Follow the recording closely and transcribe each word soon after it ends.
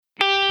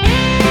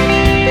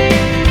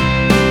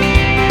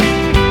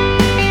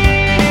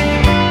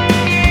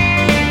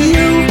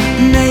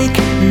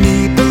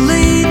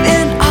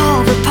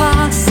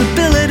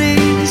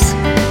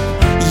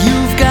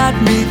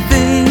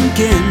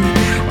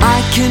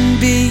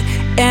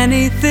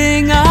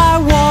anything I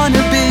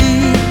wanna be.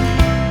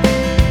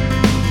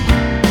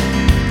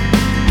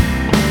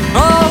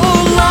 Oh,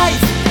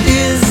 life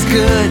is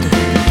good,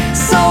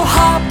 so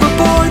hop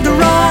aboard the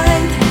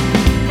ride.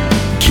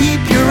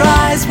 Keep your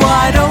eyes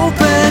wide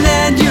open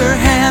and your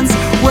hands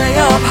way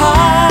up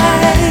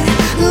high.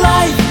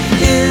 Life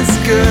is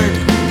good,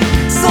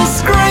 so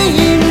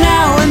scream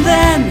now and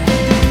then.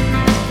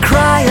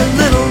 Cry a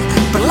little,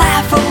 but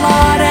laugh a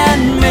lot,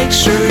 and make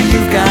sure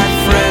you've got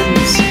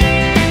friends.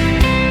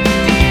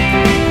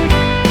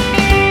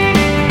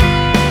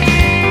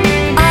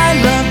 I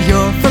love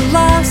your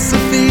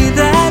philosophy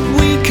that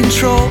we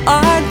control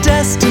our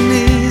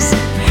destinies.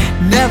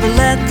 Never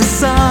let the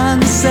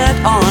sun set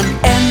on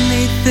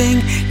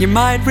anything you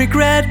might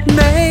regret.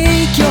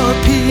 Make your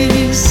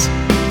peace.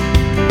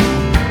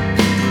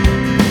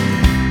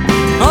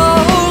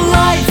 Oh,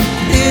 life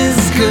is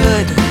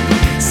good,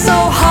 so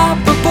hop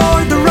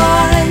aboard the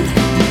ride.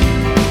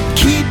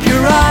 Keep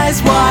your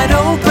eyes wide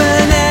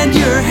open and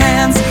your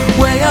hands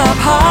way up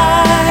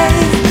high.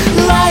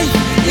 Life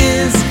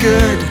is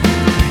good,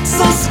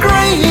 so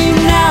scream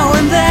now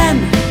and then.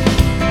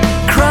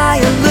 Cry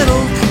a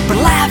little, but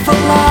laugh a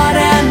lot,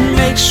 and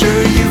make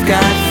sure you've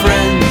got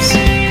friends.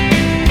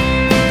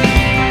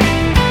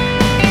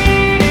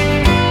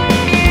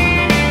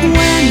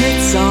 When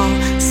it's all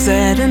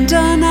said and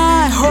done,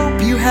 I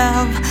hope you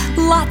have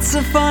lots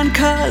of fun,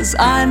 'cause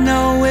I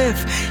know if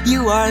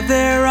you are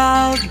there,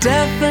 I'll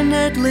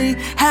definitely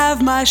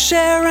have my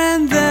share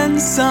and then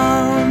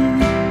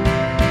some.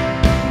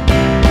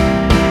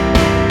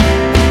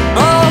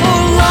 Oh,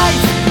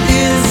 life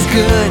is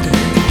good,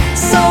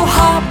 so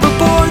hop